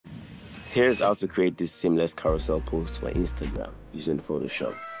Here's how to create this seamless carousel post for Instagram using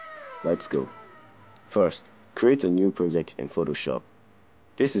Photoshop. Let's go. First, create a new project in Photoshop.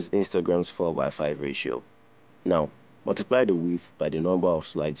 This is Instagram's 4:5 ratio. Now, multiply the width by the number of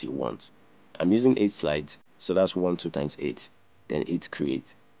slides you want. I'm using 8 slides, so that's 2 times 8, then hit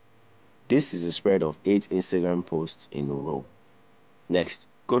create. This is a spread of 8 Instagram posts in a row. Next,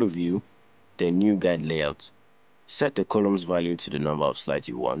 go to view, then new guide layout. Set the columns value to the number of slides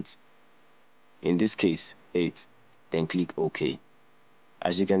you want. In this case, 8, then click OK.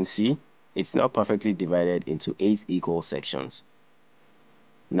 As you can see, it's now perfectly divided into 8 equal sections.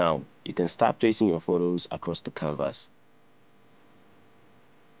 Now, you can start placing your photos across the canvas.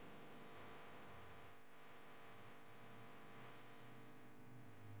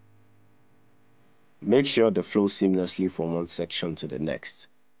 Make sure they flow seamlessly from one section to the next.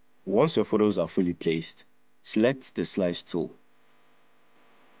 Once your photos are fully placed, select the Slice tool.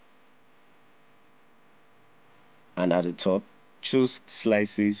 And at the top, choose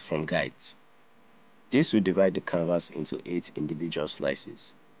Slices from Guides. This will divide the canvas into 8 individual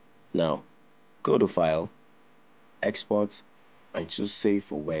slices. Now, go to File, Export, and choose Save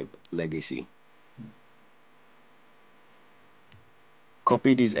for Web Legacy.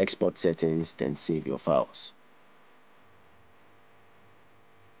 Copy these export settings, then save your files.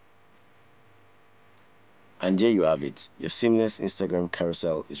 And there you have it. Your seamless Instagram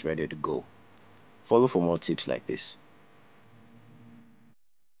carousel is ready to go. Follow for more tips like this.